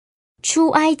出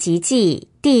埃及记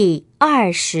第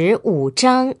25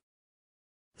章。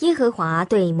耶和华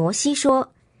对摩西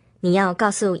说：你要告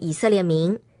诉以色列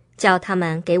民，叫他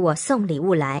们给我送礼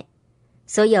物来。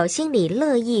所有心里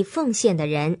乐意奉献的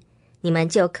人，你们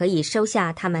就可以收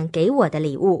下他们给我的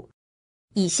礼物。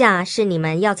以下是你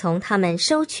们要从他们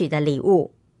收取的礼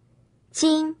物：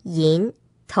金、银、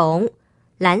铜、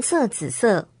蓝色、紫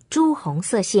色、朱红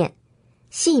色线、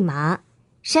细麻、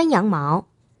山羊毛、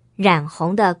染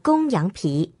红的公羊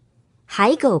皮、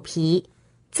海狗皮、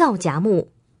皂荚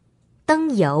木、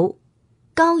灯油、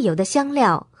膏油的香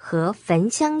料和焚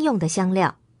香用的香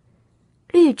料、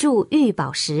绿柱玉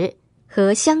宝石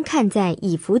和镶看在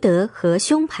以弗得和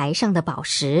胸牌上的宝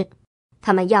石。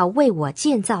他们要为我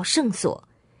建造圣所，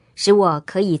使我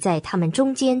可以在他们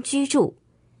中间居住，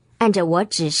按着我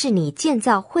指示你建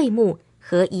造会幕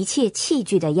和一切器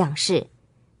具的样式，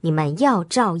你们要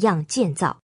照样建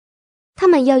造。他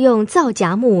们要用皂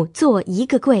荚木做一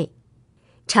个柜，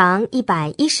长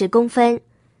110公分，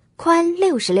宽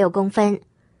66公分，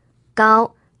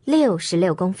高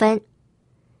66公分。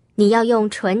你要用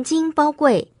纯金包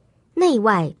柜，内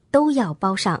外都要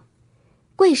包上。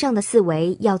柜上的四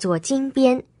围要做金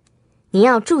边，你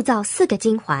要铸造4个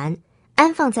金环，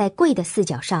安放在柜的4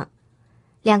角上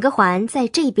，2个环在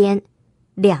这边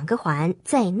，2个环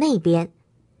在那边。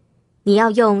你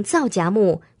要用皂荚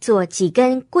木做几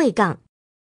根柜杠，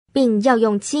并要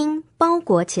用金包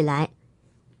裹起来。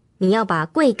你要把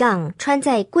柜杠穿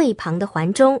在柜旁的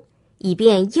环中，以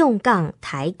便用杠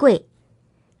抬柜。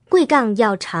柜杠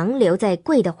要常留在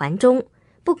柜的环中，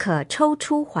不可抽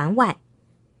出环外。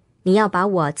你要把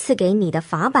我赐给你的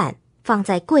法版放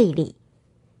在柜里。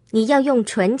你要用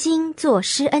纯金做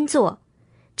施恩座，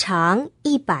长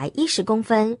110公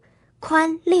分，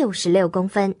宽66公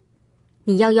分。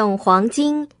你要用黄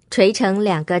金锤成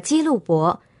2个基路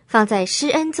伯，放在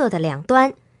施恩座的两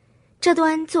端，这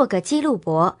端做个基路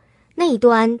伯，那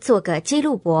端做个基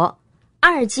路伯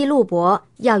，2基路伯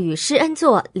要与施恩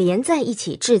座连在一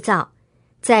起制造。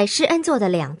在施恩座的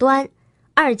两端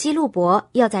，2基路伯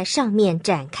要在上面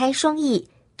展开双翼，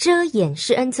遮掩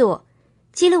施恩座。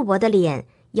基路伯的脸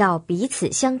要彼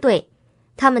此相对，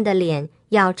他们的脸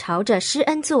要朝着施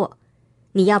恩座。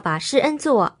你要把施恩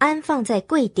座安放在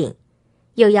柜顶，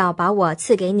又要把我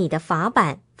赐给你的法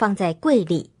版放在柜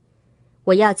里。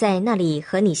我要在那里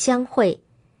和你相会，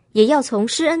也要从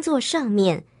施恩座上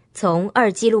面，从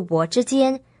2基路伯之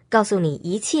间，告诉你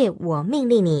一切我命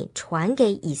令你传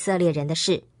给以色列人的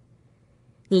事。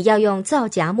你要用皂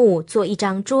荚木做一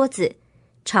张桌子，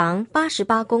长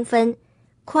88公分，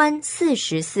宽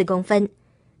44公分，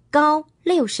高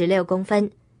66公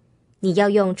分。你要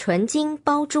用纯金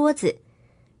包桌子，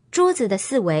桌子的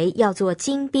四围要做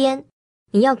金边。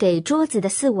你要给桌子的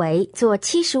四围做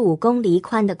75公厘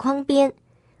宽的框边，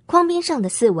框边上的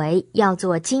四围要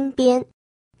做金边。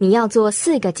你要做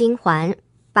4个金环，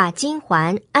把金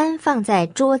环安放在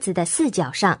桌子的4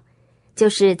角上，就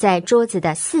是在桌子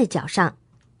的4角上。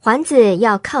环子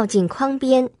要靠近框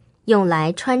边，用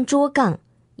来穿桌杠，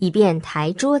以便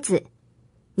抬桌子。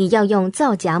你要用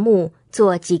皂荚木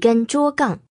做几根桌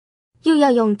杠，又要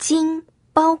用金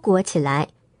包裹起来。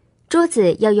桌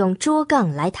子要用桌杠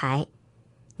来抬。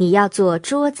你要做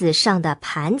桌子上的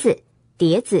盘子、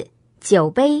碟子、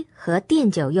酒杯和奠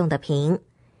酒用的瓶，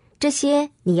这些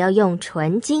你要用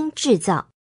纯金制造。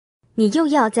你又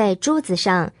要在桌子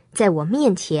上，在我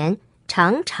面前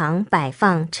常常摆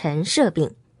放陈设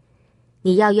饼。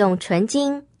你要用纯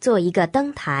金做一个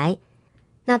灯台，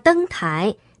那灯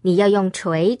台你要用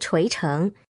锤锤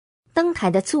成。灯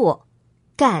台的座、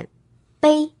杆、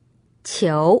杯、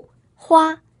球、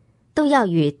花都要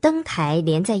与灯台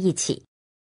连在一起。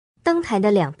灯台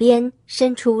的两边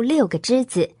伸出6个枝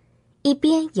子，一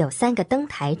边有3个灯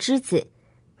台枝子，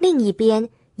另一边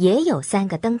也有3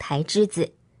个灯台枝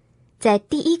子。在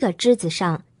第一个枝子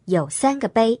上有3个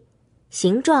杯，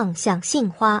形状像杏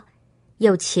花，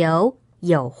有球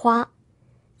有花。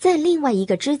在另外一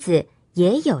个枝子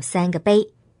也有3个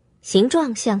杯，形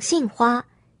状像杏花，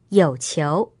有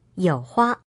球有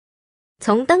花。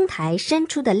从灯台伸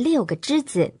出的6个枝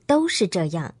子都是这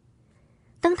样。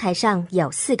灯台上有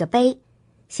4个杯，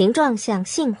形状像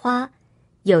杏花，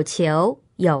有球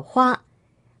有花。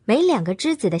每2个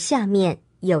枝子的下面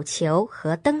有球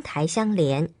和灯台相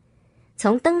连。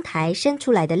从灯台伸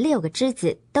出来的6个枝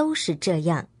子都是这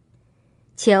样。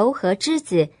球和枝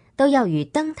子都要与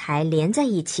灯台连在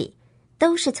一起，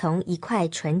都是从一块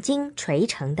纯金锤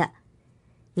成的。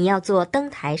你要做灯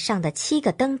台上的7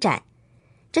个灯盏，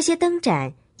这些灯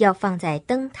盏要放在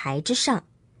灯台之上，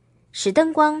使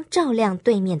灯光照亮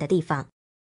对面的地方。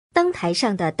灯台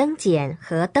上的灯剪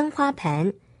和灯花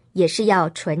盆也是要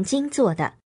纯金做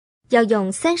的，要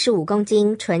用35公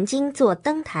斤纯金做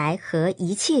灯台和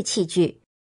一切器具。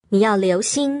你要留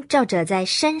心照着在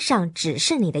山上指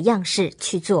示你的样式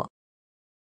去做。